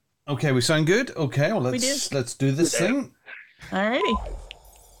Okay, we sound good. Okay, well let's do this thing. Alrighty.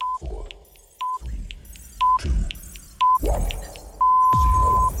 4, 3, 2, 1.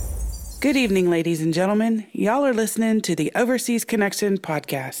 Good evening, ladies and gentlemen. Y'all are listening to the Overseas Connection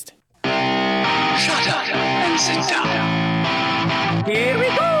podcast. Shut up and sit down. Here we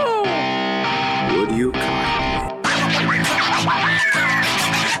go! Would you kindly?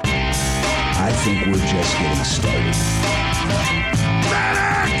 I think we're just getting started.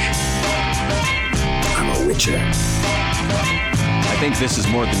 I'm a witcher. I think this is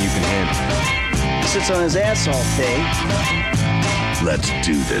more than you can handle. Sits on his ass all day. Let's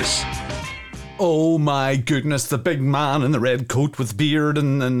do this. Oh my goodness, the big man in the red coat with beard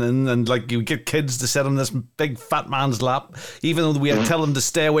and like you get kids to sit on this big fat man's lap, even though we tell them to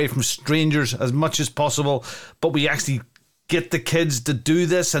stay away from strangers as much as possible, but we actually get the kids to do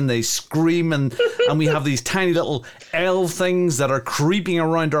this and they scream and we have these tiny little elf things that are creeping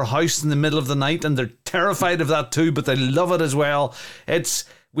around our house in the middle of the night and they're terrified of that too, but they love it as well.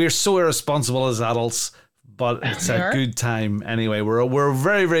 We're so irresponsible as adults. But it's a good time anyway. We're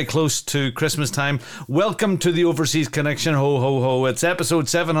very, very close to Christmas time. Welcome to the Overseas Connection. Ho, ho, ho. It's episode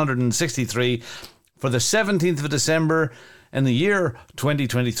 763 for the 17th of December in the year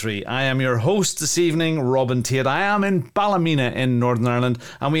 2023. I am your host this evening, Robin Tate. I am in Ballymena in Northern Ireland.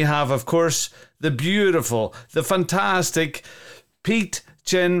 And we have, of course, the beautiful, the fantastic Pete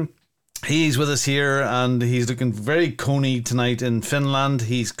Chin. He's with us here and he's looking very coney tonight in Finland.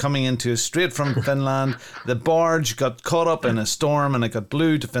 He's coming into us straight from Finland. The barge got caught up in a storm and it got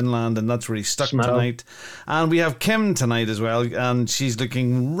blew to Finland and that's where he's stuck tonight. And we have Kim tonight as well and she's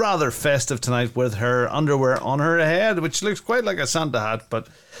looking rather festive tonight with her underwear on her head, which looks quite like a Santa hat, but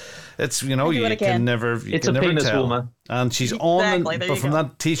it's, you can never tell. Woman. And she's on, but from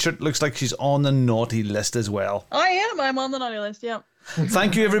that t-shirt looks like she's on the naughty list as well. I am. I'm on the naughty list, yeah.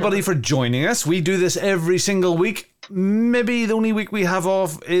 Thank you everybody for joining us. We do this every single week. Maybe the only week we have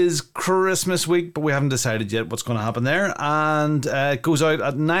off is Christmas week, but we haven't decided yet what's going to happen there. And it goes out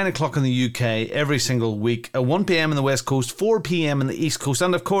at 9 o'clock in the UK every single week, at 1 p.m. in the West Coast, 4 p.m. in the East Coast,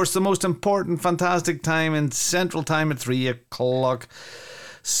 and of course the most important, fantastic time in Central Time at 3 o'clock.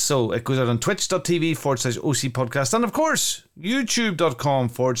 So it goes out on twitch.tv/OC podcast and of course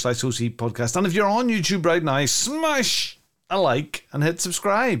youtube.com/OC podcast. And if you're on YouTube right now, smash a like and hit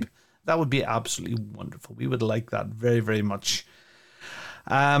subscribe. That would be absolutely wonderful. We would like that very, very much.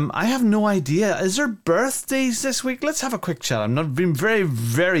 I have no idea. Is there birthdays this week? Let's have a quick chat. I'm not being very,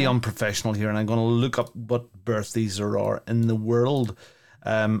 very unprofessional here, and I'm going to look up what birthdays there are in the world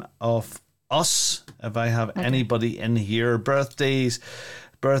of us. If I have anybody in here, birthdays.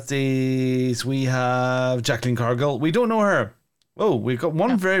 We have Jacqueline Cargill. We don't know her. Oh, we've got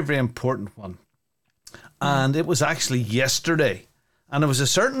one very, very important one. And it was actually yesterday. And it was a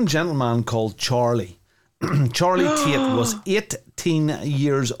certain gentleman called Charlie. Charlie Tate was 18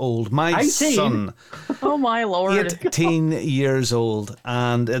 years old. My 18? son. Oh, my Lord. 18 years old.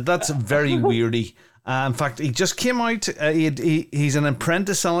 And that's very weirdy. In fact, he just came out. He's an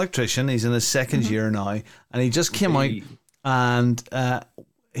apprentice electrician. He's in his second year now. And he just came out and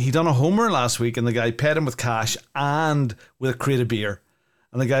he done a homer last week. And the guy paid him with cash and with a crate of beer.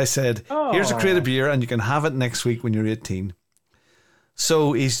 And the guy said, here's a crate of beer and you can have it next week when you're 18.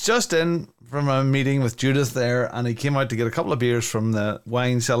 So he's just in from a meeting with Judith there and he came out to get a couple of beers from the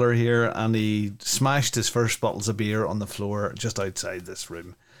wine cellar here and he smashed his first bottles of beer on the floor just outside this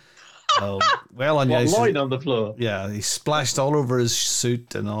room. Well, on lying on the floor. Yeah, he splashed all over his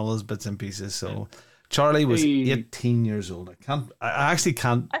suit and all his bits and pieces. So Charlie was 18 years old. I actually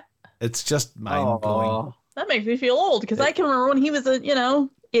can't. It's just mind blowing. That makes me feel old because I can remember when he was a,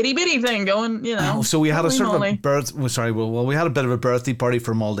 itty bitty thing going, So we had a sort of a we had a bit of a birthday party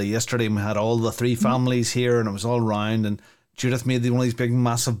for him all day yesterday and we had all the three families here and it was all round and Judith made one of these big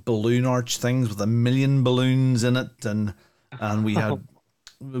massive balloon arch things with 1 million balloons in it and we had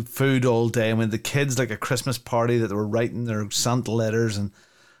food all day and we had the kids like a Christmas party that they were writing their Santa letters and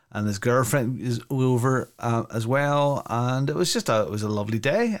his girlfriend is over as well and it was a lovely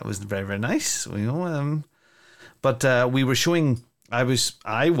day. It was very, very nice, but we were showing. I was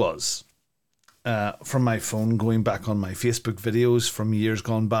from my phone going back on my Facebook videos from years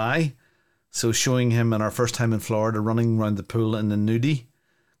gone by. So showing him in our first time in Florida running around the pool in the nudie,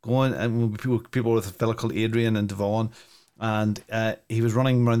 going and people with a fellow called Adrian and Devon, and he was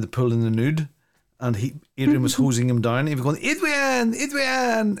running around the pool in the nude, and Adrian was hosing him down. He was going, Adrian,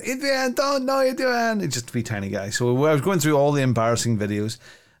 don't know Adrian. He's just a wee tiny guy. So I was going through all the embarrassing videos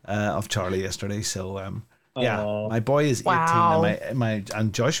of Charlie yesterday. So yeah, my boy is 18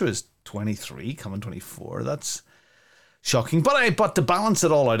 and Joshua is 23, coming 24. That's shocking. But to balance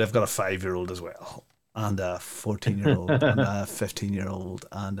it all out, I've got a 5-year-old as well, and a 14-year-old, and a 15-year-old,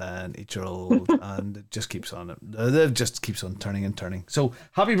 and an 8-year-old, and it just keeps on. It just keeps on turning and turning. So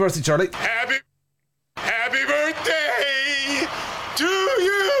happy birthday, Charlie! Happy birthday to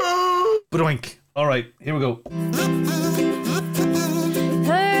you! Badoink. All right, here we go.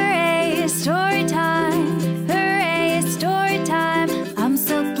 Hooray, it's story time. Hooray, it's story time. I'm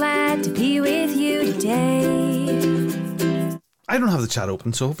so glad to be with you today. I don't have the chat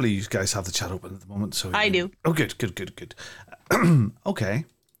open, so hopefully you guys have the chat open at the moment. So I do. Oh, good. Okay.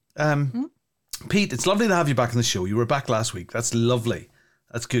 Pete, it's lovely to have you back on the show. You were back last week. That's lovely.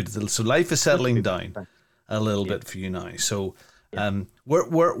 That's good. So life is settling down a little bit for you now. So where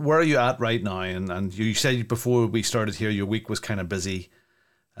are you at right now? And you said before we started here, your week was kind of busy.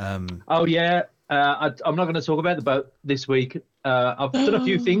 Oh yeah, I'm not going to talk about the boat this week. I've done a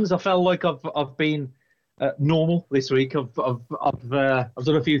few things. I felt like I've been normal this week. I've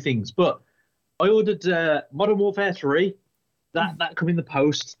done a few things, but I ordered Modern Warfare 3. That come in the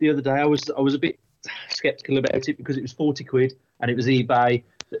post the other day. I was a bit skeptical about it because it was 40 quid and it was eBay.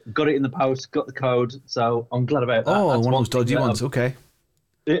 Got it in the post, got the code, so I'm glad about that. Oh, That's one of those dodgy ones. Okay.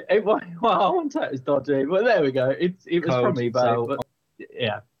 Well, I won't say it's dodgy, but there we go. It was from eBay. So,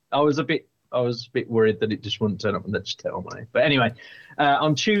 yeah, I was a bit worried that it just wouldn't turn up and they'd just take my money. But anyway,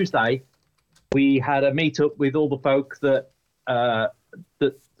 on Tuesday we had a meet up with all the folk that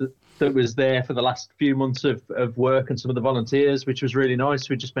was there for the last few months of work and some of the volunteers, which was really nice.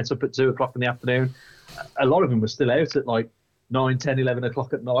 We just met up at 2:00 in the afternoon. A lot of them were still out at like 9, 10, 11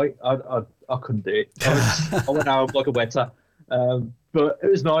 o'clock at night. I couldn't do it. I went out like a wetter. But it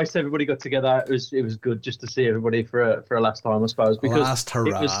was nice. Everybody got together. It was good just to see everybody for a last time, I suppose. Because a last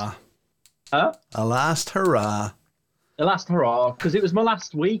hurrah. A last hurrah. A last hurrah. Because it was my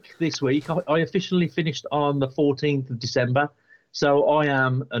last week this week. I officially finished on the 14th of December. So I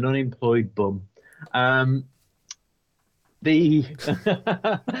am an unemployed bum. The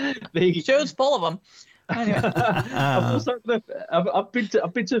show's full of them. Anyway. I've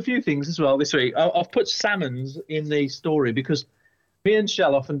been to a few things as well this week. I've put salmons in the story because me and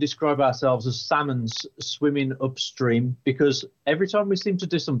Shell often describe ourselves as salmons swimming upstream, because every time we seem to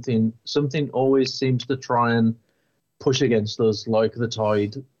do something always seems to try and push against us, like the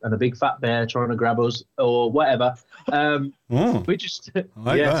tide and a big fat bear trying to grab us or whatever. We just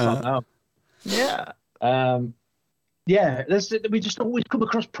we just always come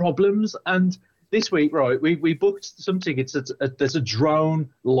across problems. And this week, right, we booked some tickets. There's a drone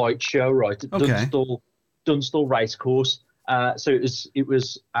light show, right, at Dunstall Racecourse. So it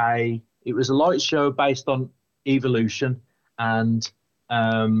was a light show based on evolution, and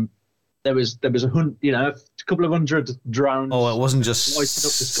there was a couple of hundred drones. Oh, it wasn't just lighting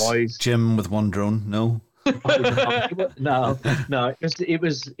up the skies. Jim with one drone, no. No. It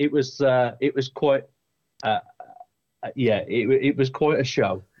was quite it was quite a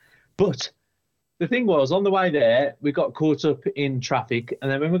show. But the thing was, on the way there, we got caught up in traffic, and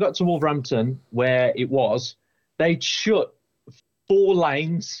then when we got to Wolverhampton, where it was, they'd shut 4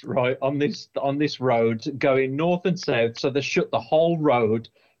 lanes right on this road going north and south. So they shut the whole road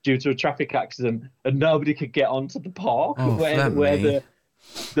due to a traffic accident, and nobody could get onto the park where the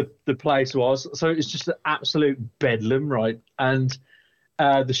place was. So it's just an absolute bedlam, right? And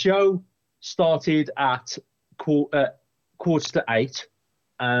the show started at 8:15,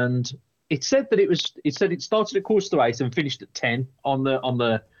 and it said that it started at 8:15 and finished at 10 on the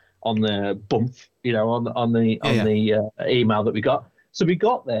bump, on the email that we got. So we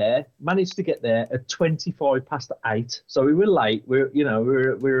got there, managed to get there at 8:25. So we were late. We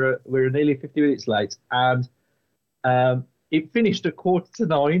were nearly 50 minutes late, and it finished at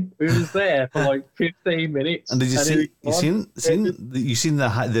 8:45. We was there for like 15 minutes. And did you seen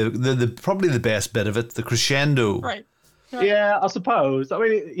the probably the best bit of it, the crescendo? Right. Yeah, I suppose. I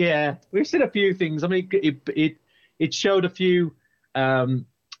mean, yeah, we've seen a few things. I mean, it showed a few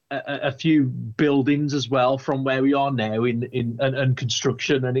buildings as well from where we are now in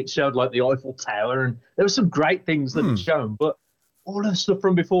construction, and it showed like the Eiffel Tower, and there were some great things that it shown. But all the stuff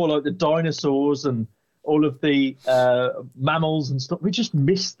from before, like the dinosaurs and all of the mammals and stuff, we just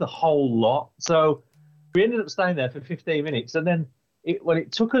missed the whole lot. So we ended up staying there for 15 minutes, and then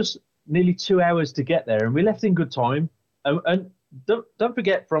it took us nearly 2 hours to get there, and we left in good time. And don't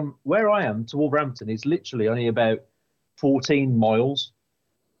forget, from where I am to Wolverhampton is literally only about 14 miles.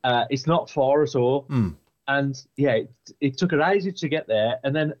 It's not far at all. And yeah, it took an ages to get there.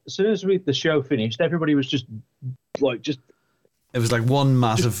 And then as soon as the show finished, everybody was just. It was like one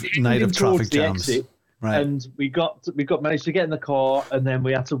massive night of traffic jams. Right. And we managed to get in the car, and then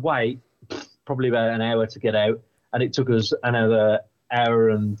we had to wait probably about an hour to get out. and it took us another hour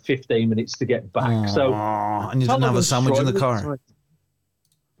and 15 minutes to get back. So, and you didn't have a sandwich in the car.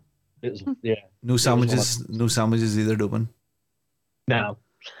 It was, yeah. No sandwiches. No sandwiches either, Dublin. No.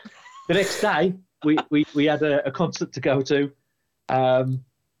 The next day, we had a concert to go to, and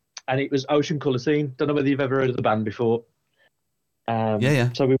it was Ocean Colour Scene. Don't know whether you've ever heard of the band before. Yeah.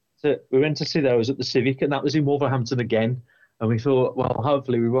 So we went to see those at the Civic, and that was in Wolverhampton again. And we thought, well,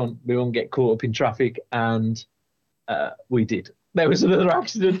 hopefully we won't get caught up in traffic, and we did. There was another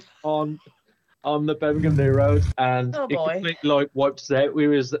accident on the Birmingham New Road, and it completely wiped us out. We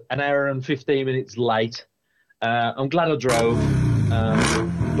was an hour and 15 minutes late. I'm glad I drove,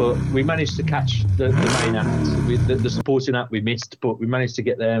 but we managed to catch the main act. The supporting act we missed, but we managed to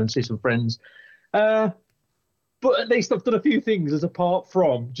get there and see some friends. But at least I've done a few things as apart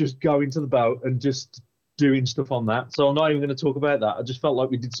from just going to the boat and just doing stuff on that. So I'm not even going to talk about that. I just felt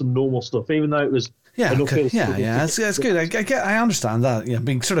like we did some normal stuff, even though it was it's good. I understand that. Yeah,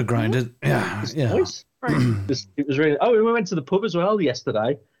 being sort of grounded. Yeah. Nice. It was really. Oh, we went to the pub as well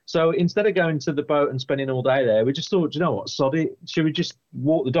yesterday. So instead of going to the boat and spending all day there, we just thought, you know what, sod it. Should we just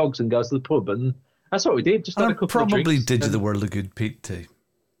walk the dogs and go to the pub? And that's what we did. Just had a couple probably of drinks. Did you the world a good, Pete, too.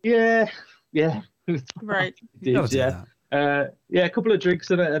 Yeah. Right. Did, yeah. A couple of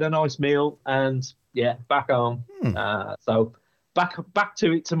drinks and a nice meal, and back home. So back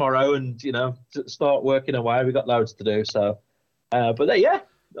to it tomorrow, and start working away. We got loads to do. So, but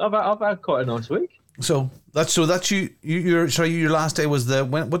I've had quite a nice week. So that's you. Your last day was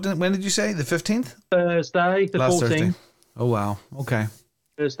when did you say, the 15th? Thursday, the 14th. Oh wow. Okay.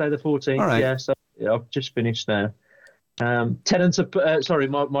 Thursday the 14th. All right. Yeah. So I've just finished now. Tenants are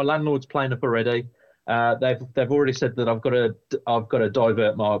my landlord's playing up already. They've already said that I've got to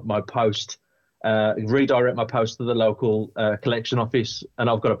divert my post, redirect my post to the local collection office, and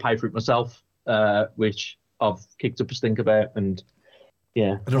I've got to pay for it myself, which I've kicked up a stink about. And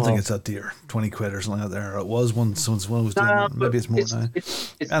yeah, I don't think it's that dear, 20 quid or something out there. It was once when I was doing it. Maybe it's more now.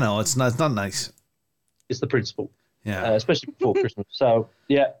 I know it's not nice. It's the principle. Yeah, especially before Christmas. So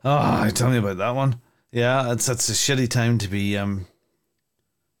yeah. Oh, tell me about that one. Yeah, it's a shitty time to be going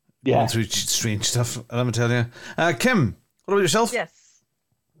through strange stuff. Let me tell you. Kim, what about yourself? Yes.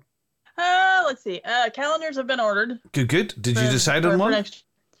 Let's see. Calendars have been ordered. Good. Did you decide on one?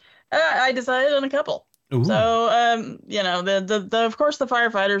 I decided on a couple. Ooh. So, the of course the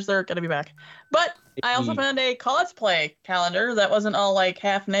firefighters, they're going to be back. But I also found a cosplay calendar that wasn't all like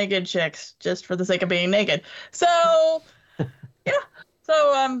half naked chicks just for the sake of being naked. So, yeah.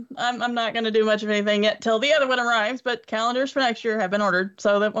 So I'm not going to do much of anything yet till the other one arrives, but calendars for next year have been ordered,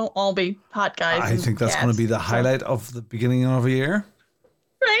 so that won't all be hot guys. I think that's going to be the highlight of the beginning of a year.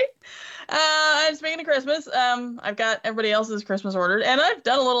 Right. And speaking of Christmas, I've got everybody else's Christmas ordered, and I've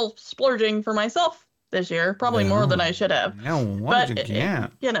done a little splurging for myself this year, probably more than I should have. Yeah, what did you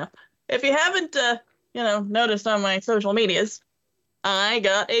get? If you haven't, noticed on my social medias, I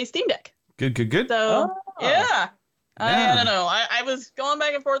got a Steam Deck. Good. So, yeah. I don't know. I was going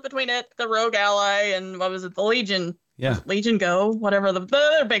back and forth between it, the Rogue Ally, and what was it, the Legion? Yeah. Legion Go, whatever the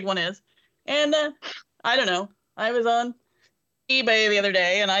other big one is. And I don't know. I was on eBay the other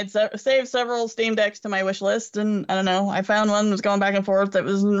day, and I'd saved several Steam Decks to my wish list, and I don't know. I found one that was going back and forth that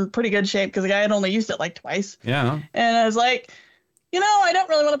was in pretty good shape because the guy had only used it like twice. Yeah. And I was like, I don't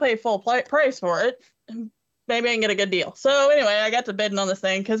really want to pay full price for it. Maybe I can get a good deal. So anyway, I got to bidding on this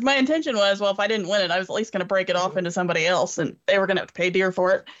thing because my intention was, well, if I didn't win it, I was at least going to break it off into somebody else, and they were going to have to pay dear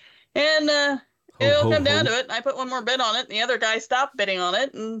for it. And it'll come down to it. I put one more bid on it, and the other guy stopped bidding on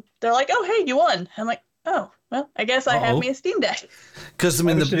it, and they're like, "Oh, hey, you won." I'm like, "Oh, well, I guess I have me a Steam Deck." Because I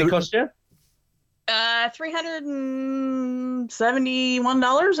mean, how much did it cost you?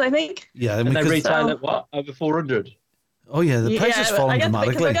 $371, I think. Yeah, and they retail at what? Over 400. Oh yeah, the price has fallen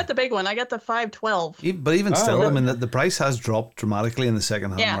dramatically. I got the big one. I got the 512. But even still, I mean, the price has dropped dramatically in the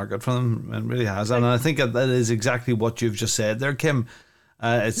second-hand market for them. It really has, and I think that is exactly what you've just said there, Kim.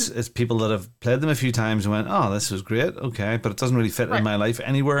 It's people that have played them a few times and went, "Oh, this was great, okay," but it doesn't really fit in my life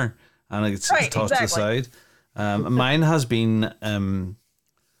anywhere, and it's tossed to the side. Mine has been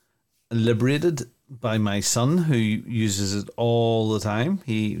liberated by my son, who uses it all the time.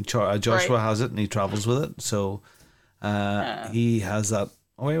 Joshua has it, and he travels with it, so. He has that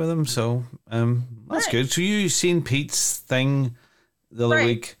away with him, so that's good. So you seen Pete's thing the other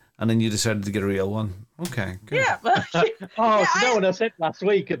week, and then you decided to get a real one. Okay, good. Yeah. What I said last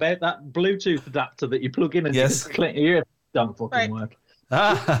week about that Bluetooth adapter that you plug in and just click your don't fucking work.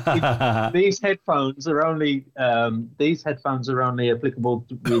 These headphones are only applicable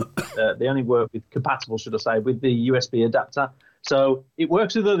with they only work with compatible, should I say, with the USB adapter. So it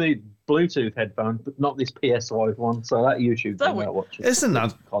works with the Bluetooth headphone, but not this PS5 one. So that YouTube thing I watch. Isn't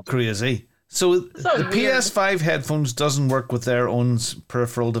that crazy? So the PS5 headphones doesn't work with their own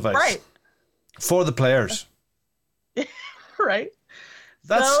peripheral device. Right. For the players. Right.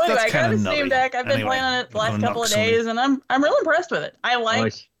 That's I got kind a of Steam Deck. I've been playing on it the last couple of days, and I'm real impressed with it. I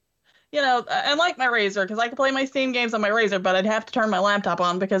like, I like my Razer because I can play my Steam games on my Razer, but I'd have to turn my laptop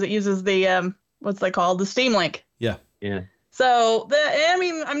on because it uses the what's they called, the Steam Link. Yeah. So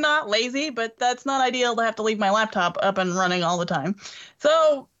I'm not lazy, but that's not ideal to have to leave my laptop up and running all the time.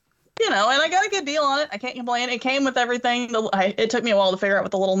 So, and I got a good deal on it. I can't complain. It came with everything. It took me a while to figure out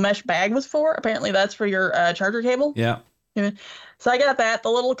what the little mesh bag was for. Apparently, that's for your charger cable. Yeah. So I got that, the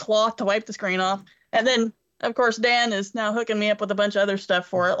little cloth to wipe the screen off. And then, of course, Dan is now hooking me up with a bunch of other stuff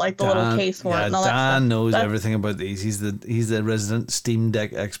for it, like the little case for it and all that stuff. Dan knows everything about these. He's the resident Steam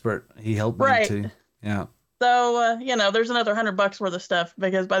Deck expert. He helped me too. Yeah. So, there's another $100 worth of stuff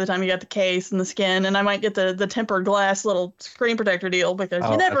because by the time you got the case and the skin, and I might get the tempered glass little screen protector deal because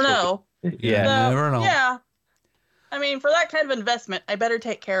you never know. Yeah, you never know. Yeah. I mean, for that kind of investment, I better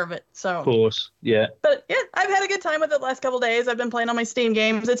take care of it. So, of course, yeah. But yeah, I've had a good time with it the last couple of days. I've been playing on my Steam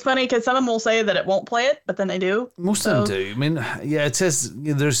games. It's funny because some of them will say that it won't play it, but then they do. Most of them do. I mean, yeah, it says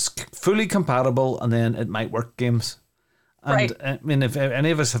there's fully compatible, and then it might work games. And, right. I mean, if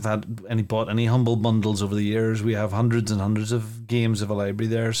any of us have bought any Humble Bundles over the years, we have hundreds and hundreds of games of a library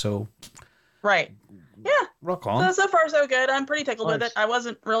there. So, right. Yeah. Rock on. So far, so good. I'm pretty tickled with it. I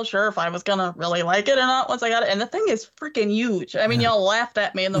wasn't real sure if I was going to really like it or not once I got it. And the thing is freaking huge. I mean, y'all laughed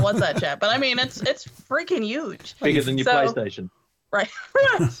at me in the WhatsApp chat, but I mean, it's freaking huge. Bigger than your PlayStation. Right.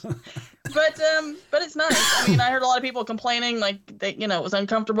 But it's nice. I mean, I heard a lot of people complaining, like, it was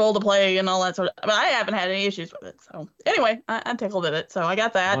uncomfortable to play and all that sort of, but I haven't had any issues with it. So anyway, I'm tickled with it. So I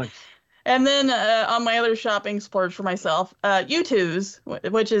got that. Nice. And then on my other shopping splurge for myself, U2's,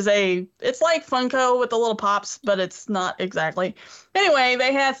 which is it's like Funko with the little pops, but it's not exactly. Anyway,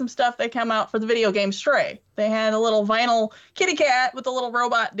 they had some stuff that come out for the video game Stray. They had a little vinyl kitty cat with a little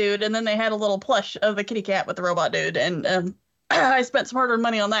robot dude, and then they had a little plush of the kitty cat with the robot dude. And I spent some hard-earned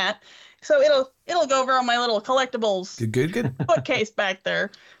money on that. So it'll go over on my little collectibles good bookcase back there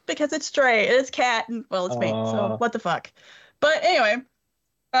because it's Stray, it's cat, and well, it's me. So what the fuck? But anyway,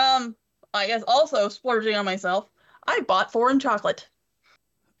 I guess also splurging on myself, I bought foreign chocolate.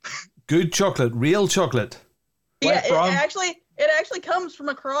 Good chocolate, real chocolate. Yeah, it actually comes from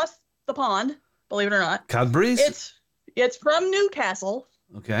across the pond, believe it or not. Cadbury's? It's from Newcastle.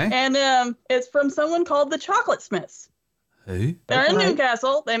 Okay. And it's from someone called the Chocolate Smiths. Who? They're in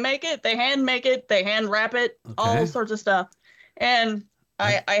Newcastle. They make it, they hand make it, they hand wrap it, all sorts of stuff. And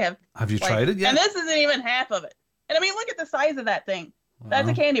I have. Have you tried it yet? And this isn't even half of it. And I mean, look at the size of that thing. Wow. That's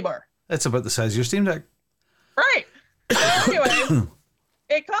a candy bar. It's about the size of your Steam Deck. Right. So anyway,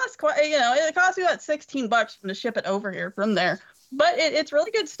 it costs it costs me about $16 to ship it over here from there. But it's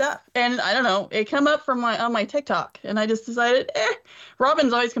really good stuff. And I don't know, it come up from on my TikTok, and I just decided,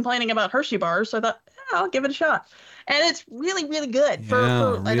 Robin's always complaining about Hershey bars, so I thought, I'll give it a shot. And it's really, really good for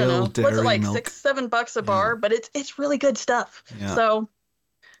I don't know, what's it like, $6-7 a bar, but it's really good stuff. Yeah. So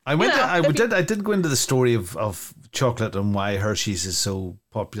I did go into the story of chocolate and why Hershey's is so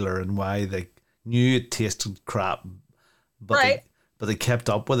popular and why they knew it tasted crap, but they kept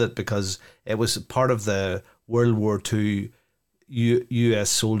up with it because it was part of the World War II U.S.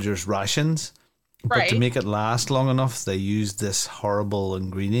 soldiers' rations. But to make it last long enough, they used this horrible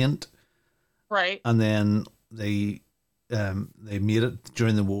ingredient. Right. And then they made it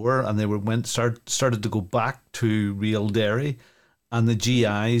during the war, and they started to go back to real dairy, and the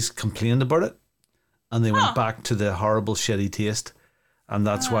GIs complained about it, and they went back to the horrible shitty taste, and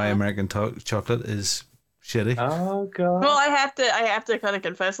that's why American chocolate is shitty. Oh god. Well, I have to kind of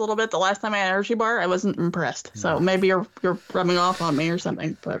confess a little bit. The last time I had a Hershey bar, I wasn't impressed. So maybe you're rubbing off on me or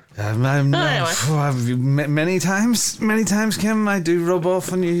something. But anyway. Many times, Kim, I do rub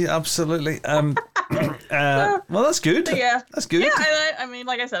off on you. Absolutely. Well, that's good. Yeah, that's good. Yeah, and I mean,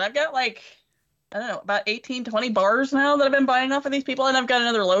 like I said, I've got I don't know, about 18-20 bars now that I've been buying off of these people, and I've got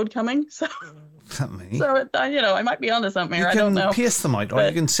another load coming. So. So I might be onto something here. I don't know. You can paste them out, or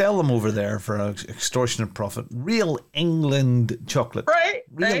you can sell them over there for an extortionate profit. Real England chocolate,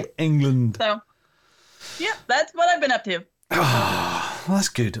 Real England. So, yeah, that's what I've been up to. Oh, that's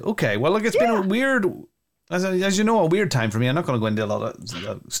good. Okay, well, look, it's been a weird, as you know, a weird time for me. I'm not going to go into a lot of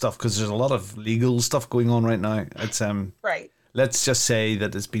stuff because there's a lot of legal stuff going on right now. It's right. Let's just say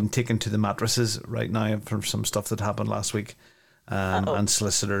that it's been taken to the mattresses right now from some stuff that happened last week. And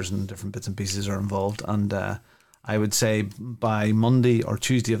solicitors and different bits and pieces are involved. And I would say by Monday or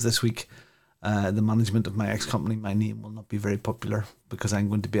Tuesday of this week, the management of my ex-company, my name will not be very popular because I'm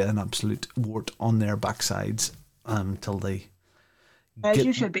going to be an absolute wart on their backsides till they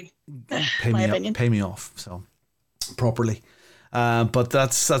you should be. pay me off so properly. But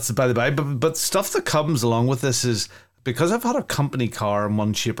that's by the by. But stuff that comes along with this is because I've had a company car in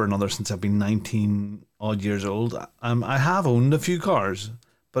one shape or another since I've been 19 odd years old. I have owned a few cars,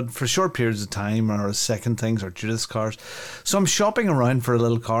 but for short periods of time or as second things or Judith's cars. So I'm shopping around for a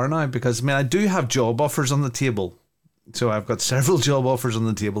little car now because I do have job offers on the table. So I've got several job offers on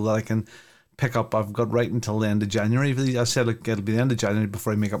the table that I can pick up. I've got right until the end of January. I said it'll be the end of January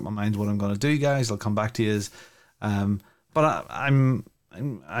before I make up my mind what I'm going to do, guys. I'll come back to you. But I'm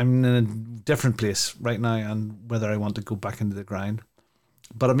in a different place right now, and whether I want to go back into the grind.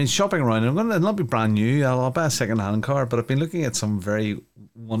 But I've been shopping around. It'll not be brand new. I'll buy a second-hand car, but I've been looking at some very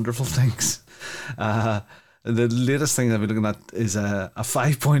wonderful things. The latest thing I've been looking at is a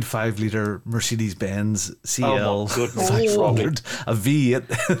 5.5 litre Mercedes-Benz CL 500, a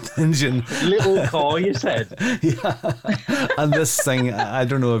V8 engine. Little car, you said. Yeah, and this thing, I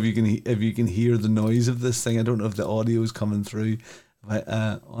don't know if you can hear the noise of this thing. I don't know if the audio is coming through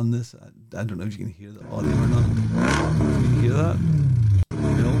on this. I don't know if you can hear the audio or not. Can you hear that?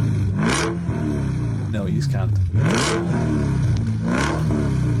 No, you can't.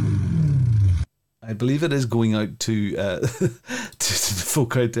 I believe it is going out to the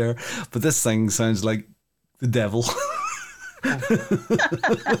folk out there, but this thing sounds like the devil. I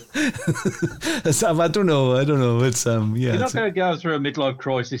don't know. It's yeah. You're not going to go through a midlife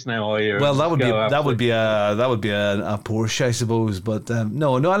crisis now, are you? Well, that would be a Porsche, I suppose. But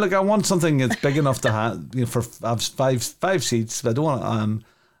no. Look, I want something that's big enough to have. For I have five seats. But I don't want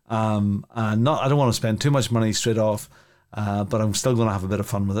I don't want to spend too much money straight off. But I'm still going to have a bit of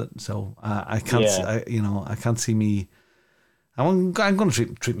fun with it. So I can't. I can't see me. I'm going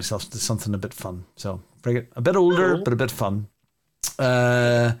to treat myself to something a bit fun. So a bit older, but a bit fun.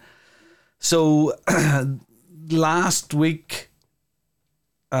 So last week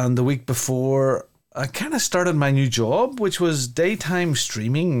and the week before, I kind of started my new job, which was daytime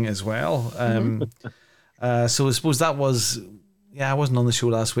streaming as well. So I suppose that was, I wasn't on the show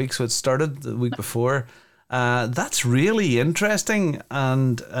last week, so it started the week before. That's really interesting,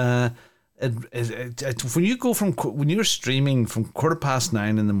 and when you're streaming from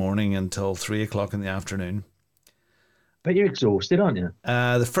 9:15 in the morning until 3:00 in the afternoon. But you're exhausted, aren't you?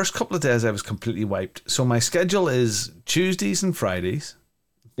 The first couple of days I was completely wiped. So my schedule is Tuesdays and Fridays.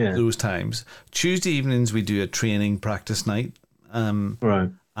 Yeah. Those times. Tuesday evenings we do a training practice night.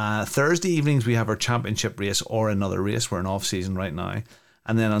 Right. Thursday evenings we have our championship race or another race. We're in off season right now.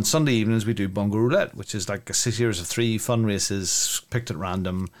 And then on Sunday evenings we do Bongo Roulette, which is like a series of 3 fun races picked at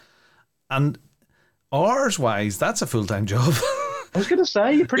random. And hours wise, that's a full-time job. I was going to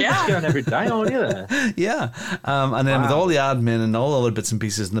say, you're pretty much going every day, aren't you? There? Yeah. And then with all the admin and all the other bits and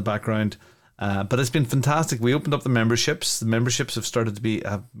pieces in the background. But it's been fantastic. We opened up the memberships. The memberships have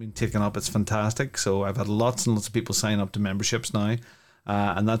been taken up. It's fantastic. So I've had lots and lots of people sign up to memberships now.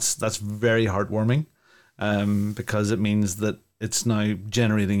 And that's very heartwarming because it means that it's now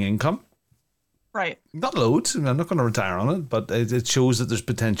generating income. Right. Not loads. I'm not going to retire on it, but it shows that there's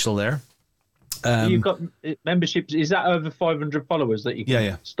potential there. You've got memberships. Is that over 500 followers that you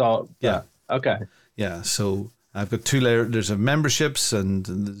can start? Yeah. Okay. Yeah. So I've got 2 layers. There's memberships and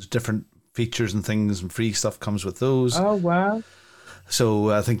there's different features and things and free stuff comes with those. Oh, wow.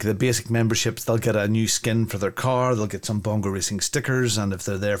 So I think the basic memberships, they'll get a new skin for their car. They'll get some Bongo Racing stickers. And if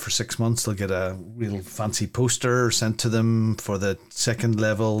they're there for 6 months, they'll get a real fancy poster sent to them. For the second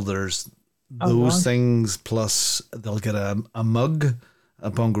level, there's those things. Plus they'll get a mug, a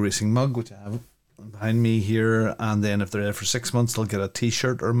Bongo Racing mug, which I have behind me here. And then if they're there for 6 months, they'll get a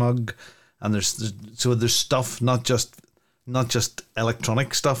t-shirt or mug. And there's stuff, not just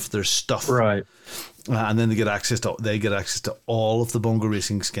electronic stuff. There's stuff. Right. And then they get access to all of the Bongo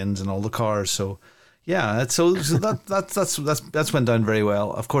Racing skins and all the cars. So yeah, that's went down very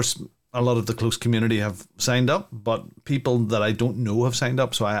well. Of course, a lot of the close community have signed up, but people that I don't know have signed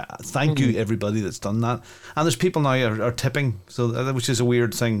up. So I thank you everybody that's done that. And there's people now are tipping, so which is a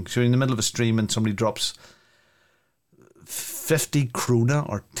weird thing. So you're in the middle of a stream and somebody drops 50 krona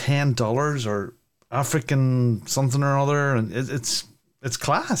or $10 or African something or other, and it's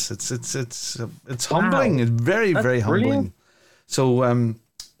class. It's humbling. It's very, very humbling. Brilliant.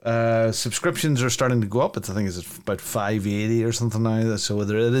 So subscriptions are starting to go up. I think it's about 580 or something now. So it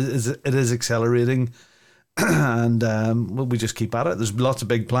is accelerating, and we just keep at it. There's lots of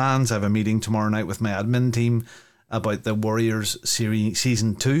big plans. I have a meeting tomorrow night with my admin team about the Warriors series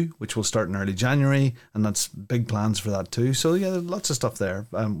season 2, which will start in early January, and that's big plans for that too. So yeah, lots of stuff there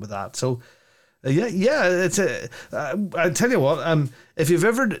with that. So Yeah. It's I tell you what. If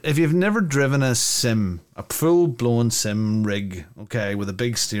you've never driven a full blown sim rig, okay, with a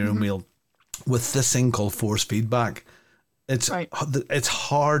big steering wheel, with this thing called force feedback, it's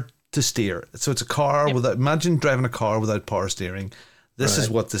hard to steer. So it's a car without. Imagine driving a car without power steering. This is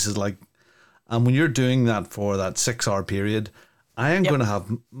what this is like. And when you're doing that for that 6-hour period, I am going to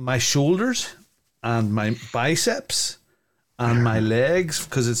have my shoulders and my biceps and my legs,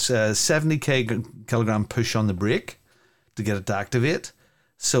 because it's a 70 kilogram push on the brake to get it to activate.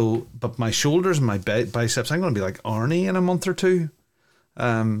 So, but my shoulders and my biceps, I'm going to be like Arnie in a month or two,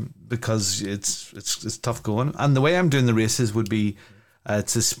 because it's tough going. And the way I'm doing the races would be,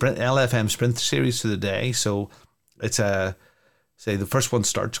 it's a LFM sprint series through the day. So it's say the first one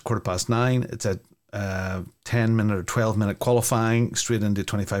starts 9:15. It's a 10-minute or 12-minute qualifying straight into a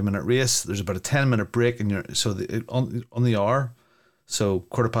 25-minute race. There's about a 10-minute break on the hour. So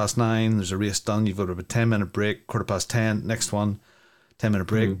 9:15, there's a race done. You've got about a 10-minute break. 10:15, next one. 10-minute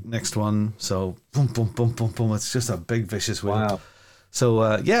break, next one. So boom, boom, boom, boom, boom. It's just a big vicious wheel. Wow. So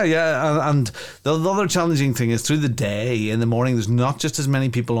and the other challenging thing is through the day, in the morning, there's not just as many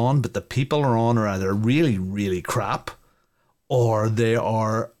people on, but the people are on are either really, really crap, or they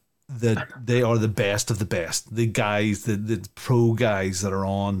are the best of the best. The guys, the pro guys that are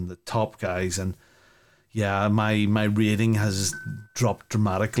on, the top guys. And yeah, my rating has dropped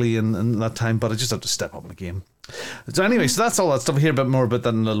dramatically in that time, but I just have to step up my game. So anyway, so that's all that stuff. I'll hear a bit more about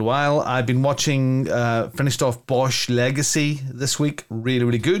that in a little while. I've been watching, finished off Bosch Legacy this week. Really,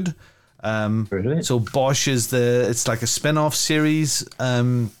 really good. So Bosch is it's like a spin-off series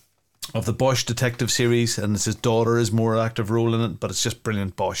of the Bosch detective series, and it's his daughter is more active role in it, but it's just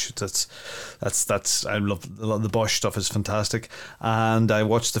brilliant. Bosch. That's I love the Bosch stuff is fantastic. And I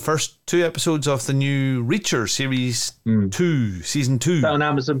watched the first 2 episodes of the new Reacher series 2, season 2. On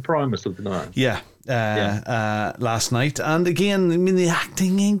Amazon Prime or something like that. Yeah. Last night. And again, I mean, the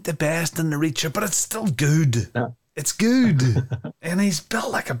acting ain't the best in the Reacher, but it's still good. No. It's good. And he's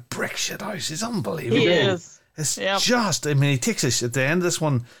built like a brick shit house. He's unbelievable. He is. It's just, I mean, he takes us at the end of this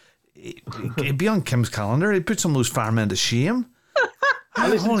one. He'd be on Kim's calendar. He'd put some of those firemen to shame. I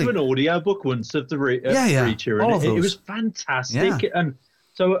listened to an audio book once of the Reacher, and it was fantastic. Yeah. And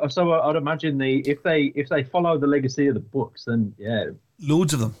so I'd imagine if they follow the legacy of the books, then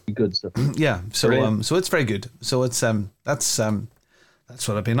loads of them, good stuff. Yeah, so so it's very good. So it's that's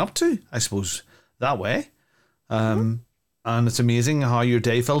what I've been up to, I suppose, that way. And it's amazing how your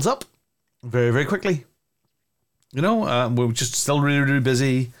day fills up very, very quickly. You know, we're just still really, really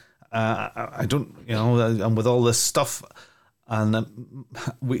busy. I don't, and with all this stuff, and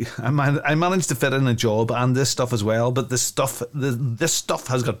I managed to fit in a job and this stuff as well. But this stuff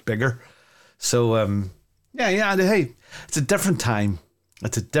has got bigger. So hey, it's a different time.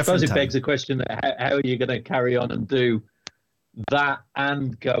 It's a different time. It begs the question: how are you going to carry on and do that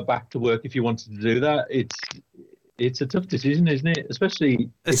and go back to work if you wanted to do that? It's a tough decision, isn't it? Especially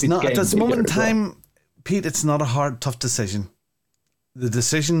it's not at this moment in time, Pete. It's not a tough decision. The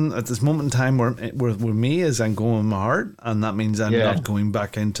decision at this moment in time where me is I'm going with my heart, and that means I'm not going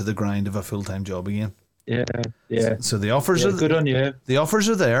back into the grind of a full-time job again. Yeah. So the offers are good on you. The offers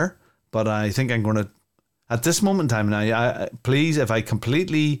are there, but I think I'm going to, at this moment in time now, please, if I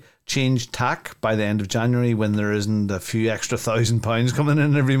completely change tack by the end of January, when there isn't a few extra £1,000 coming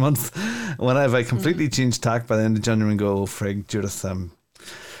in every month, if I completely change tack by the end of January and go, oh, frig, Judith,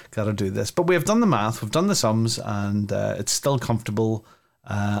 got to do this. But we have done the math, we've done the sums, and it's still comfortable.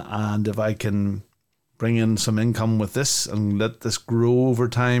 And if I can bring in some income with this and let this grow over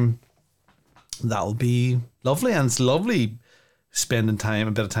time, that'll be lovely. And it's lovely spending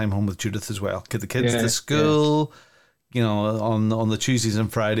a bit of time home with Judith as well. Get the kids to school. You know, on the Tuesdays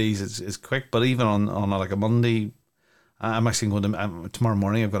and Fridays, it's quick. But even on like a Monday, I'm actually going to tomorrow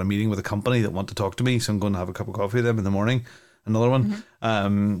morning. I've got a meeting with a company that want to talk to me, so I'm going to have a cup of coffee with them in the morning. Another one.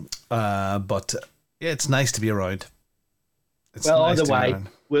 But it's nice to be around. It's nice either way,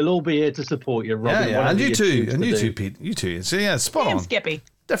 we'll all be here to support you, Robin. Yeah. And you too, Pete. You too. So yeah, spot on. Skippy.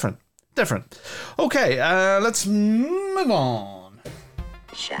 Different. Okay, let's move on.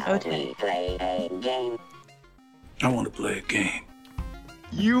 Shall we play a game? I want to play a game.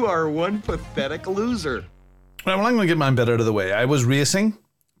 You are one pathetic loser. Well, I'm going to get mine bit out of the way. I was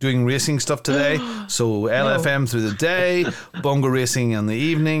doing racing stuff today. So LFM through the day, bongo racing in the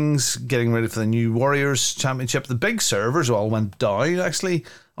evenings, getting ready for the new Warriors Championship. The big servers all went down, actually.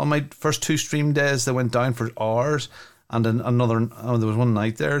 On my first 2 stream days, they went down for hours. And then there was one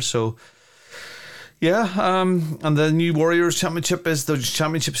night there. So, Yeah, and the new Warriors Championship the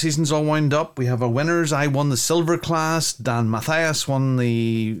championship season's all wound up. We have our winners. I won the silver class. Dan Mathias won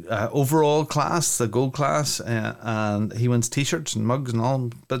the overall class, the gold class, and he wins t-shirts and mugs and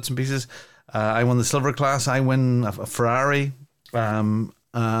all bits and pieces. I won the silver class. I win a Ferrari.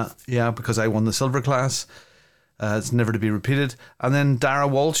 Because I won the silver class. It's never to be repeated. And then Dara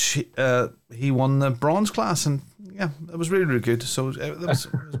Walsh, he won the bronze class, and yeah, it was really, really good. So it was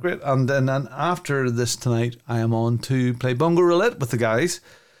great. And then after this tonight, I am on to play Bongo Roulette with the guys.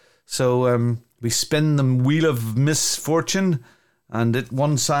 So we spin the wheel of misfortune, and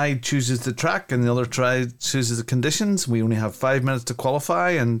one side chooses the track and the other side chooses the conditions. We only have 5 minutes to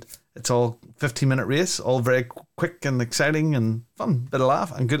qualify, and it's all 15-minute race, all very quick and exciting and fun. Bit of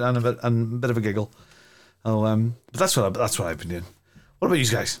laugh and good, and a bit of a giggle. Oh, but that's what I've been doing. What about you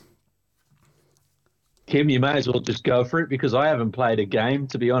guys? Kim, you may as well just go for it because I haven't played a game,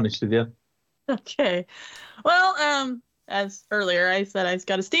 to be honest with you. Okay. Well, as earlier I said, I've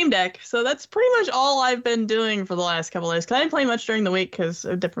got a Steam Deck, so that's pretty much all I've been doing for the last couple of days. Because I didn't play much during the week because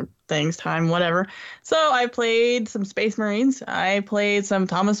of different things, time, whatever. So I played some Space Marines, I played some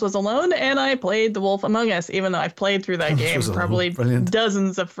Thomas Was Alone, and I played The Wolf Among Us, even though I've played through that game probably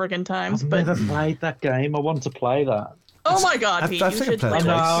dozens of freaking times. I've never played that game. I want to play that. Oh my God, Pete, you should play it.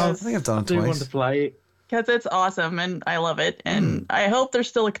 I think I've done it twice. I want to play it. Because it's awesome, and I love it, and I hope there's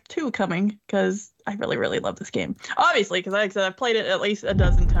still 2 coming, because I really, really love this game. Obviously, because like I said, I've played it at least a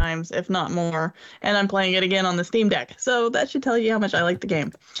dozen times, if not more, and I'm playing it again on the Steam Deck, so that should tell you how much I like the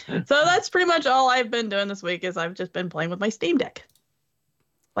game. So that's pretty much all I've been doing this week, is I've just been playing with my Steam Deck.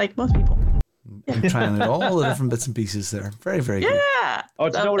 Like most people. You're trying out all the different bits and pieces there. Very, very good. Yeah! Oh,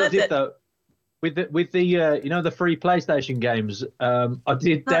 do you know what I did, though? With the the free PlayStation games, I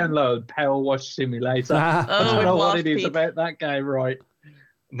did download Power Wash Simulator. I don't know what it is about that game, right?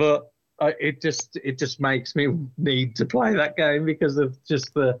 But it just makes me need to play that game because of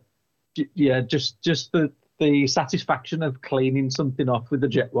just the satisfaction of cleaning something off with the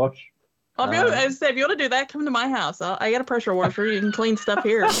jet wash. If you want to do that, come to my house. I got a pressure washer. You can clean stuff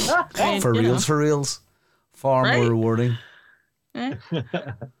here. For reals. Far more rewarding.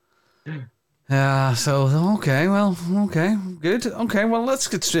 Yeah, so, okay, good. Okay, well, let's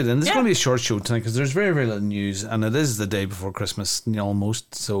get straight in. This is going to be a short show tonight because there's very, very little news, and it is the day before Christmas,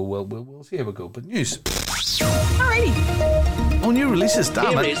 almost, so we'll see how we go. But news. Alrighty. Oh, new releases,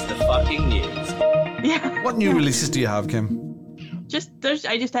 damn it. Here is the fucking news. Yeah. What new releases do you have, Kim?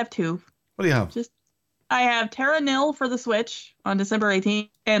 I just have 2. What do you have? I have Terra Nil for the Switch on December 18th,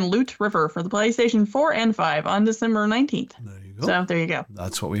 and Loot River for the PlayStation 4 and 5 on December 19th. There you go. So, there you go.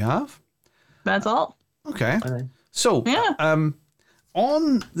 That's what we have. That's all. Okay. So,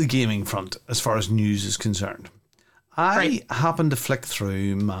 on the gaming front, as far as news is concerned, I happened to flick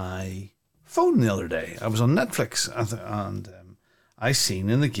through my phone the other day. I was on Netflix, and I seen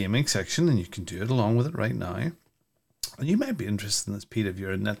in the gaming section, and you can do it along with it right now, and you might be interested in this, Pete, if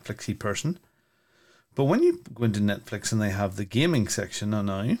you're a Netflixy person. But when you go into Netflix and they have the gaming section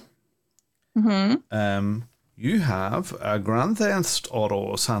now, you have a Grand Theft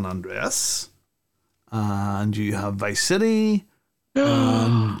Auto San Andreas, and you have Vice City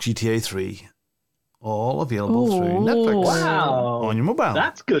and GTA 3, all available through Netflix. Wow. On your mobile.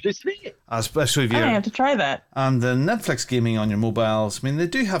 That's good, isn't it? Especially if you have to try that. And the Netflix gaming on your mobiles, I mean, they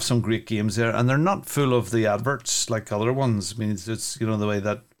do have some great games there, and they're not full of the adverts like other ones. I mean, it's the way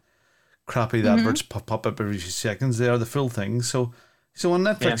that crappy the adverts pop up every few seconds. They are the full thing. So on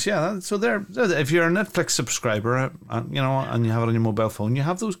Netflix, so they're if you're a Netflix subscriber, and you have it on your mobile phone, you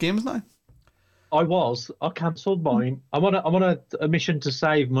have those games now. I cancelled mine. I'm on a mission to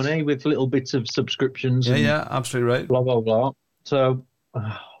save money with little bits of subscriptions. Yeah, absolutely right. Blah blah blah. So,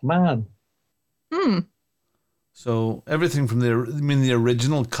 man. So everything from the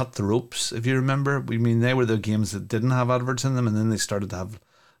original Cut the Ropes, if you remember, they were the games that didn't have adverts in them, and then they started to have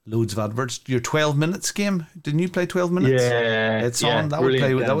loads of adverts. Your 12 minutes game, didn't you play 12 minutes? Yeah, it's on. That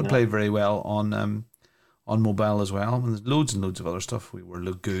would play very well on mobile as well. And there's loads and loads of other stuff. We were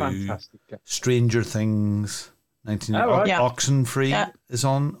Lego, Stranger Things, Oxenfree is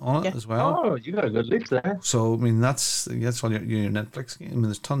on it as well. Oh, you got a good list there. So that's on your Netflix game.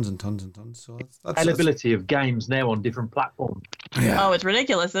 There's tons and tons and tons. So that's availability of games now on different platforms. Yeah. Oh, it's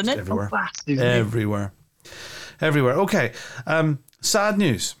ridiculous, isn't it? Everywhere. So fast, everywhere. Okay. Sad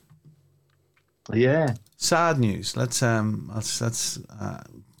news. Yeah. Sad news. Let's put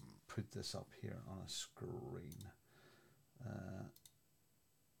this up here on a screen.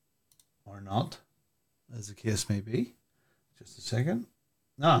 Or not, as the case may be. Just a second.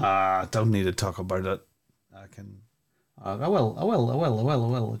 Don't need to talk about it. I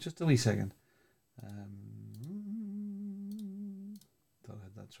will. Just a wee second. Thought I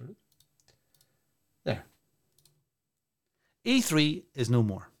had that sorted. There. E3 is no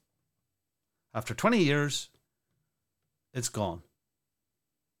more. After 20 years, it's gone.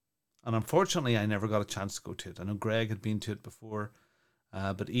 And unfortunately, I never got a chance to go to it. I know Greg had been to it before,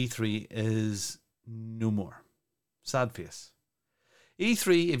 but E3 is no more. Sad face.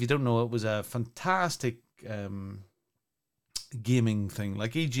 E3, if you don't know, it was a fantastic gaming thing,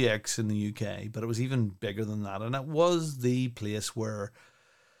 like EGX in the UK, but it was even bigger than that. And it was the place where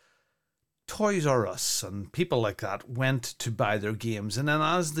Toys R Us and people like that went to buy their games. And then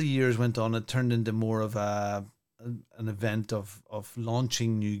as the years went on, it turned into more of an event of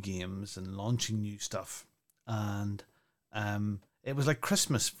launching new games and launching new stuff. And it was like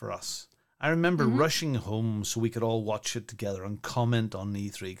Christmas for us. I remember rushing home so we could all watch it together and comment on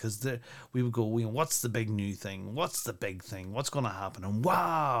E3, because we would go, what's the big new thing? What's the big thing? What's going to happen? And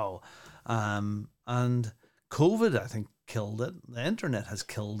wow. And COVID, I think, killed it. The internet has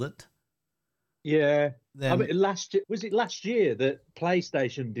killed it. Yeah. Then, I mean, last year that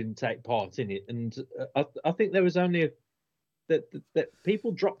PlayStation didn't take part in it, and I think there was only that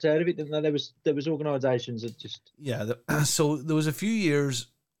people dropped out of it, didn't they? There was organisations that just so there was a few years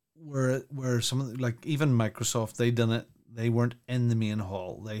where some of like even Microsoft, they done it. They weren't in the main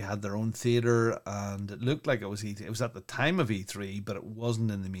hall. They had their own theater, and it looked like it was E3. It was at the time of E3, but it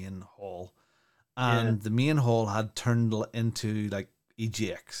wasn't in the main hall. And the main hall had turned into like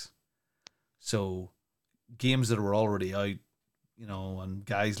EGX. So games that were already out, and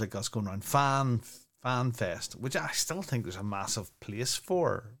guys like us going around fan fest, which I still think there's a massive place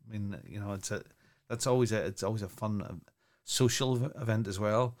for. I mean, it's always a fun social event as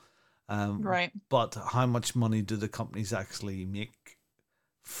well. Right. But how much money do the companies actually make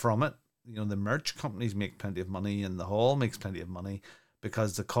from it? The merch companies make plenty of money, and the hall makes plenty of money,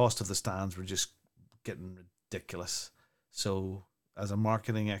 because the cost of the stands were just getting ridiculous. So as a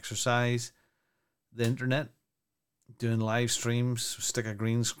marketing exercise, the internet, doing live streams, stick a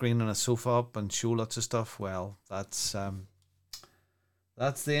green screen and a sofa up and show lots of stuff, well, that's the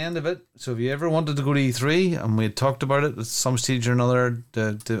end of it. So if you ever wanted to go to E3, and we had talked about it at some stage or another,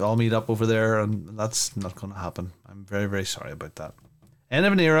 to all meet up over there, and that's not going to happen. I'm very, very sorry about that. End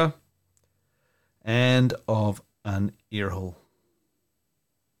of an era. End of an earhole.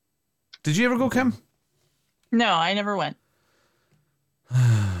 Did you ever go, Kim? No, I never went.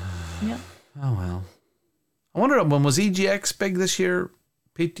 Yeah. Oh, well. I wonder, when was EGX big this year?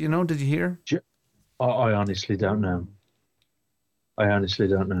 Pete, did you hear? I honestly don't know. And I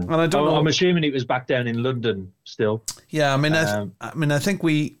don't know. I'm assuming it was back down in London still. Yeah, I think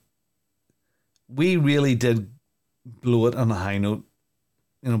we really did blow it on a high note.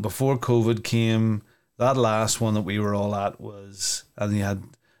 Before COVID came, that last one that we were all at was, and you had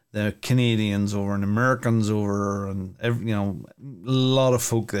the Canadians over and Americans over, and a lot of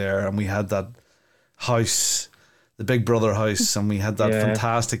folk there, and we had that house, the Big Brother house, and we had that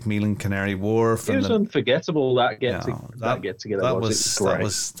fantastic meal in Canary Wharf. It was unforgettable, that get together.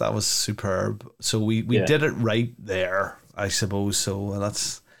 That was superb. So we did it right there, I suppose. So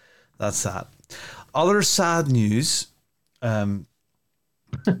that's that. Other sad news,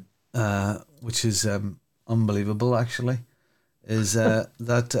 which is unbelievable actually, is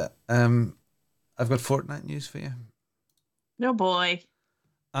that I've got Fortnite news for you. No boy.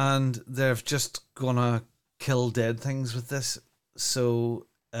 And they're just gonna kill dead things with this. So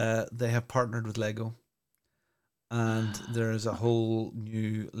they have partnered with Lego, and there is a whole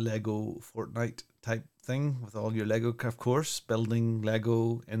new Lego Fortnite type thing with all your Lego, of course, building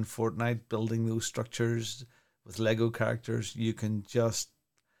Lego in Fortnite, building those structures with Lego characters. You can just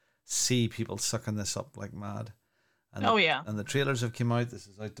see people sucking this up like mad. And and the trailers have come out. This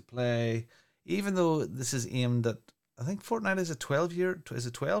is out to play, even though this is aimed at, I think Fortnite is a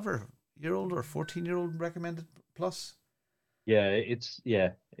 12-year-old or 14-year-old recommended plus. Yeah, it's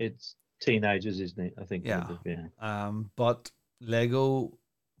teenagers, isn't it? I think. Yeah. But Lego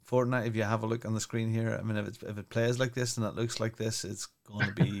Fortnite, if you have a look on the screen here, I mean, if it plays like this and it looks like this, it's going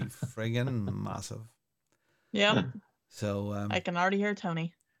to be friggin' massive. Yeah. So I can already hear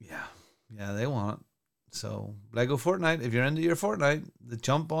Tony. Yeah, they want it. So Lego Fortnite, if you're into your Fortnite,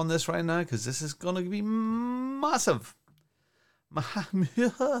 jump on this right now, because this is going to be massive.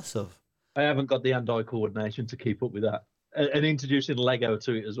 Massive. I haven't got the hand-eye coordination to keep up with that. And introducing Lego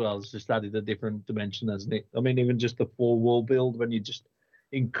to it as well has just added a different dimension, hasn't it? I mean, even just the four-wall build when you're just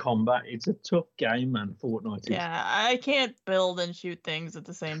in combat, it's a tough game, man. Fortnite is. Yeah, I can't build and shoot things at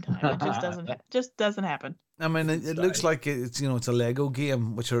the same time. It just doesn't happen. I mean, it looks like it's a Lego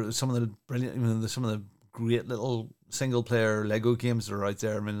game, which are some of the brilliant, some of the great little single player Lego games that are out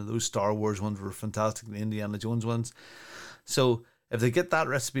there. I mean, those Star Wars ones were fantastic, the Indiana Jones ones. So if they get that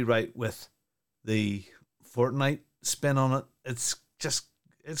recipe right with the Fortnite spin on it, it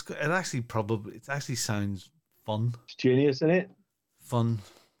actually sounds fun. It's genius, isn't it? Fun.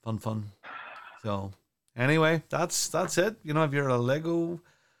 So anyway, that's it. You know, if you're a Lego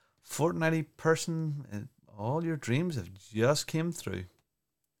Fortnite person, all your dreams have just came through.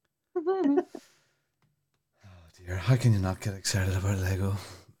 Oh dear, how can you not get excited about Lego?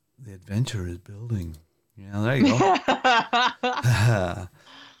 The adventure is building. Yeah, there you go.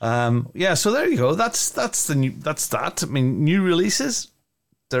 Yeah, so there you go. That's that. I mean, new releases.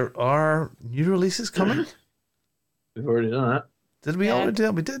 There are new releases coming. We've already done that. Did we already do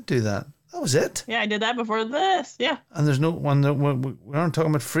that? We did do that. That was it. Yeah, I did that before this. Yeah. And there's no one that we aren't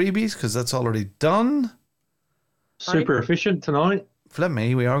talking about freebies because that's already done. Super efficient tonight. Flip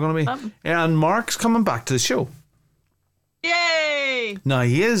me, we are going to be. Yeah, and Mark's coming back to the show. Yay! Now,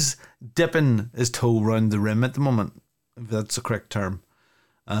 he is dipping his toe round the rim at the moment, if that's the correct term.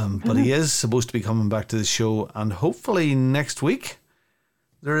 But he is supposed to be coming back to the show, and hopefully next week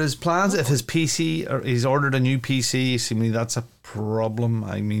there is plans. If his PC, or he's ordered a new PC, seemingly that's a problem.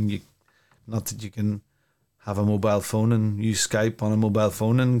 I mean, not that you can have a mobile phone and use Skype on a mobile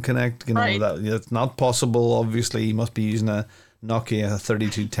phone and connect. You know, that's not possible. Obviously, he must be using a Nokia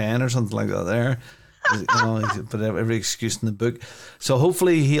 3210 or something like that there. You know, but every excuse in the book. So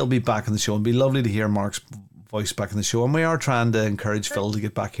hopefully he'll be back on the show. It'd be lovely to hear Mark's voice back in the show, and we are trying to encourage Phil to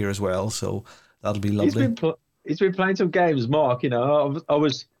get back here as well. So that'll be lovely. He's been playing some games, Mark. You know,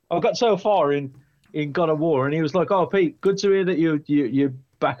 I got so far in God of War, and he was like, "Oh, Pete, good to hear that you're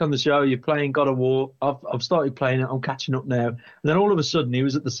back on the show. You're playing God of War. I've started playing it. I'm catching up now." And then all of a sudden, he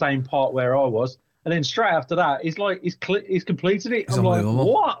was at the same part where I was, and then straight after that, he's completed it. I'm like,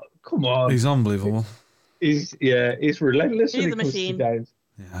 what? Come on. He's unbelievable. He's relentless. He's a machine. Yeah.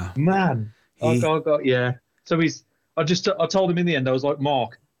 Man. Yeah. So I told him in the end, I was like,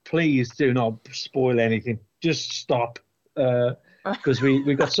 Mark, please do not spoil anything. Just stop. Because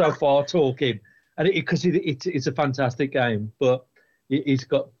we got so far talking. And it's a fantastic game, but he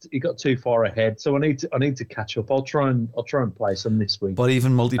got too far ahead. So I need to catch up. I'll try and play some this week. But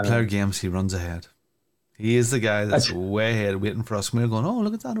even multiplayer games, he runs ahead. He is the guy that's way ahead waiting for us. We're going, oh,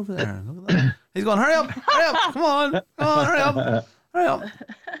 look at that over there. Look at that. He's going, hurry up, come on, hurry up.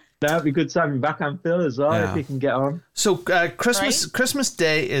 That'd be good to have him back on Phil as well, if he can get on. So Christmas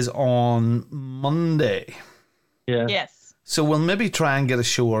Day is on Monday. Yeah. Yes. So we'll maybe try and get a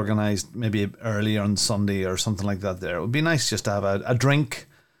show organised maybe early on Sunday or something like that there. It would be nice just to have a drink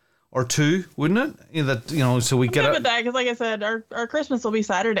or two, wouldn't it? So we get it. Because, like I said, our Christmas will be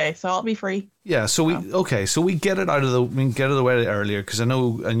Saturday, so I'll be free. Yeah, so we get it out of the way earlier, because I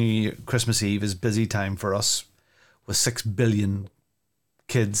know Christmas Eve is busy time for us with 6 billion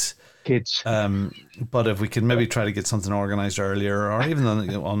kids. But if we can maybe try to get something organised earlier, or even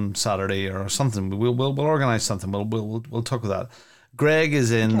on Saturday or something, we'll organise something. We'll talk about that. Greg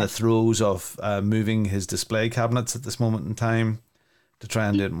is in the throes of moving his display cabinets at this moment in time, to try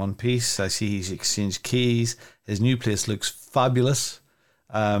and do it in one piece. I see he's exchanged keys. His new place looks fabulous.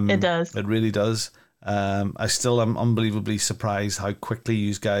 It does. It really does. I still am unbelievably surprised how quickly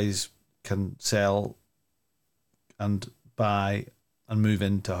you guys can sell and buy and move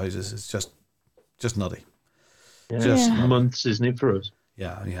into houses. It's just nutty. Yeah. Just months, isn't it, for us?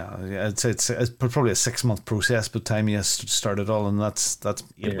 Yeah. It's probably a 6-month process by the time you start it all, and that's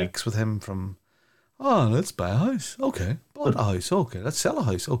 8 weeks with him from. Oh, let's buy a house. Okay. Bought a house. Okay. Let's sell a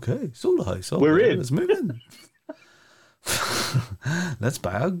house. Okay. Sold a house. Okay. We're in. Let's move in. Let's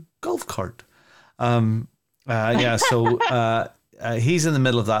buy a golf cart. So he's in the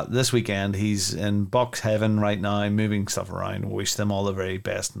middle of that this weekend. He's in box heaven right now, moving stuff around. Wish them all the very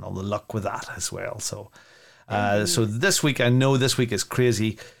best and all the luck with that as well. So this week, I know this week is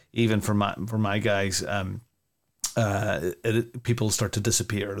crazy, even for my guys. People start to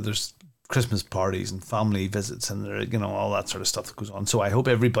disappear. There's Christmas parties and family visits and all that sort of stuff that goes on. So I hope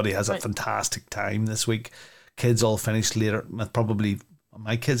everybody has a fantastic time this week. Kids all finish later. Probably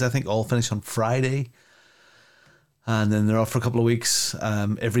my kids, I think, all finish on Friday, and then they're off for a couple of weeks.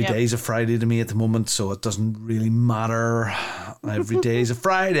 Every day is a Friday to me at the moment, so it doesn't really matter. Every day is a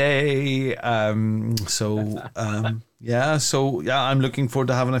Friday. I'm looking forward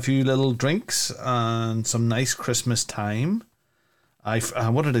to having a few little drinks and some nice Christmas time.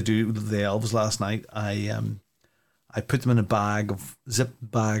 What did I do with the elves last night? I put them in a zip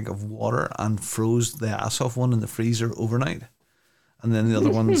bag of water and froze the ass off one in the freezer overnight. And then the other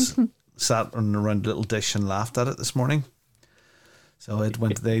ones sat around a little dish and laughed at it this morning. So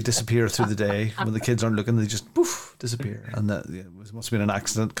they disappear through the day. When the kids aren't looking, they just poof, disappear. And that must have been an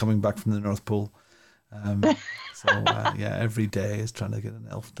accident coming back from the North Pole. Every day is trying to get an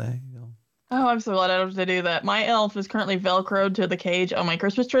elf day. Oh, I'm so glad I don't have to do that. My elf is currently Velcroed to the cage on my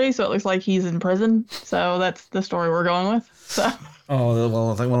Christmas tree, so it looks like he's in prison. So that's the story we're going with. So. Oh, well,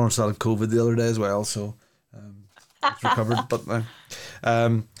 I think one of them started COVID the other day as well, so it's recovered. But when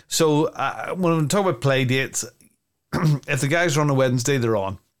we talk about play dates, if the guys are on a Wednesday, they're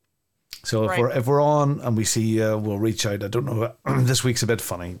on. So if we're on and we see, we'll reach out. I don't know. This week's a bit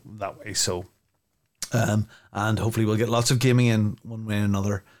funny that way. So, and hopefully we'll get lots of gaming in one way or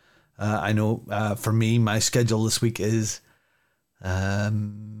another. I know for me, my schedule this week is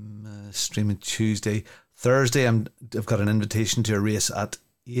streaming Tuesday. Thursday, I've got an invitation to a race at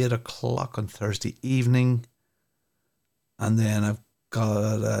 8 o'clock on Thursday evening. And then I've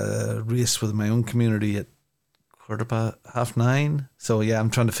got a race with my own community at 9:15. So yeah, I'm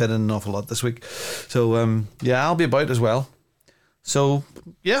trying to fit in an awful lot this week. So I'll be about as well. So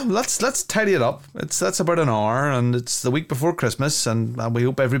yeah, let's tidy it up. That's about an hour, and it's the week before Christmas, and we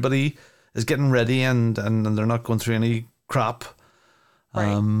hope everybody is getting ready and they're not going through any crap.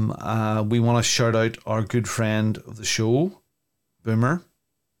 Right. We want to shout out our good friend of the show, Boomer.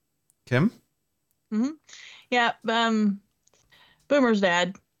 Kim? Mm-hmm. Yeah, Boomer's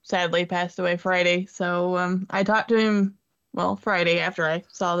dad sadly passed away Friday, so I talked to him, Friday after I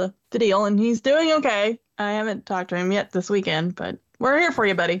saw the deal, and he's doing okay. I haven't talked to him yet this weekend, but we're here for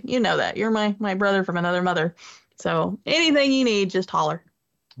you, buddy. You know that. You're my brother from another mother. So anything you need, just holler.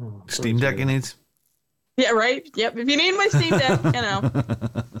 Steam Deck you need? Yeah, right? Yep. If you need my Steam Deck,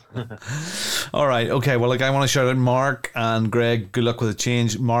 All right. Okay. Well, I want to shout out Mark and Greg. Good luck with the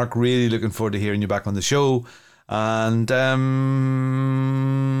change. Mark, really looking forward to hearing you back on the show. And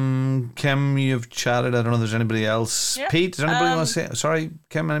Kim, you've chatted. I don't know if there's anybody else. Yep. Pete, does anybody want to say? Sorry,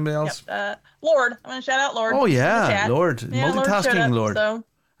 Kim, anybody else? Yep. Lord. I'm going to shout out Lord. Oh, yeah. Lord. Yeah, multitasking Lord. So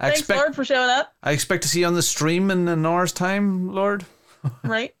thanks, Lord, for showing up. I expect to see you on the stream in an hour's time, Lord.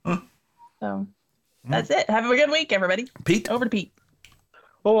 Right. So that's it. Have a good week, everybody. Pete? Over to Pete.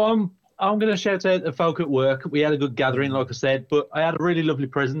 Oh, I'm going to shout out the folk at work. We had a good gathering, like I said, but I had a really lovely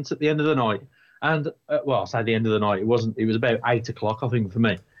present at the end of the night. And, I say the end of the night. It was about 8 o'clock, I think, for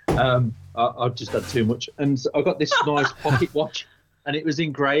me. I've just had too much. And I got this nice pocket watch, and it was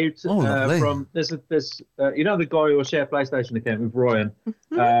engraved from, there's the guy who I share a PlayStation account with, Ryan.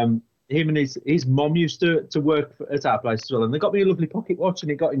 Him and his mom used to work at our place as well. And they got me a lovely pocket watch, and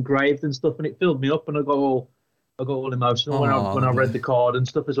it got engraved and stuff, and it filled me up, and I got all emotional when I read the card and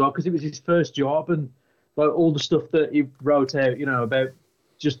stuff as well, because it was his first job, and like all the stuff that he wrote out, about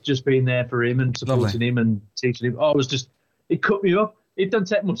just being there for him and supporting him and teaching him. It cut me up. It doesn't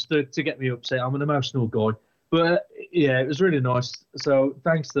take much to get me upset. I'm an emotional guy. But yeah, it was really nice. So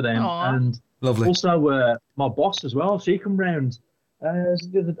thanks to them. Aww. And lovely. Also my boss as well. She come round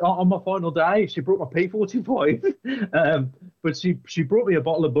on my final day. She brought my P45. But she brought me a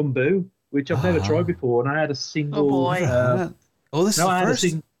bottle of bamboo, which I've never tried before. And I had a single... Oh, boy. This is the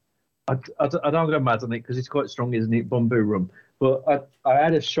first? I don't go mad on it because it's quite strong, isn't it? Bamboo rum. But I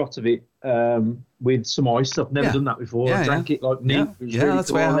had a shot of it with some ice. I've never done that before. I drank it like neat. Yeah,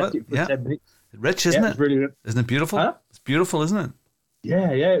 that's why I left it for 10 minutes. Rich, isn't it? Really, isn't it beautiful? Huh? It's beautiful, isn't it? Yeah,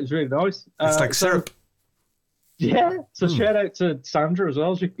 it was really nice. It's like syrup. Yeah, so shout out to Sandra as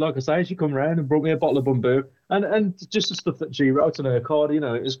well. She, like I say, she come round and brought me a bottle of bamboo. And just the stuff that she wrote on her card, it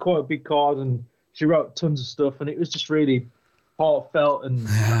was quite a big card, and she wrote tons of stuff, and it was just really heartfelt, and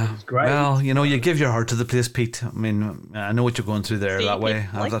it was great. Well, you give your heart to the place, Pete. I mean, I know what you're going through there. See, that way.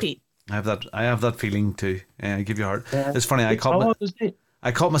 Pete. I have that feeling too. Yeah, give your heart. Yeah. It's funny. I caught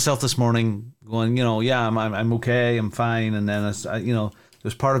myself this morning going, I'm okay, I'm fine, and then there's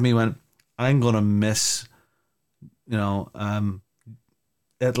part of me went, I'm gonna miss, Italy.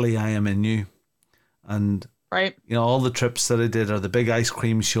 I am in you, and right. All the trips that I did, or the big ice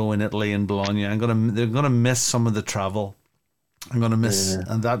cream show in Italy in Bologna. They're gonna miss some of the travel. I'm gonna miss,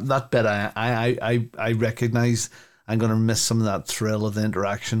 and that bit I recognize. I'm gonna miss some of that thrill of the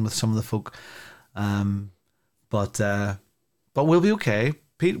interaction with some of the folk, but we'll be okay,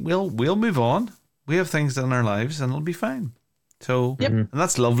 Pete. We'll move on. We have things in our lives, and it'll be fine. So, and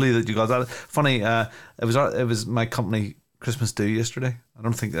that's lovely that you got that. Funny, it was my company Christmas do yesterday. I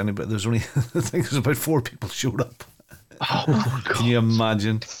don't think anybody. There's only I think there's about 4 people showed up. Oh, can you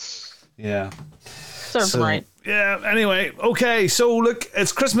imagine? Yeah. Serves right. Yeah, anyway, okay, so look,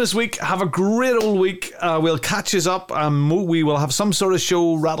 it's Christmas week. Have a great old week. We'll catch us up. We will have some sort of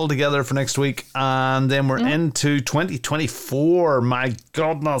show rattled together for next week, and then we're into 2024. My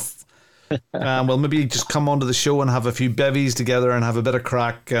goodness. We'll maybe just come onto the show and have a few bevies together and have a bit of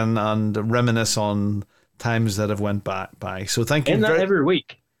crack and reminisce on times that have went by. So thank you. Every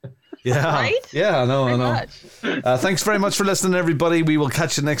week. Yeah, Right? Yeah, I know. Pretty much. Thanks very much for listening, everybody. We will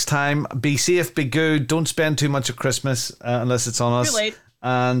catch you next time. Be safe, be good. Don't spend too much at Christmas unless it's on us. Too late.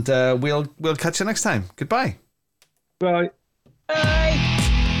 And we'll catch you next time. Goodbye. Bye. Bye.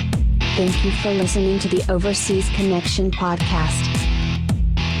 Thank you for listening to the Overseas Connection podcast.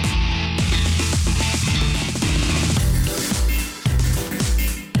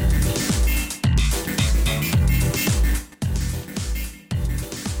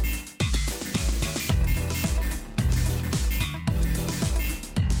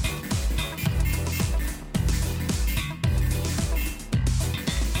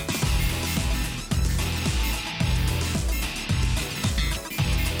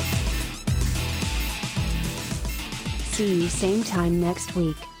 See you same time next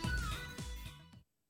week.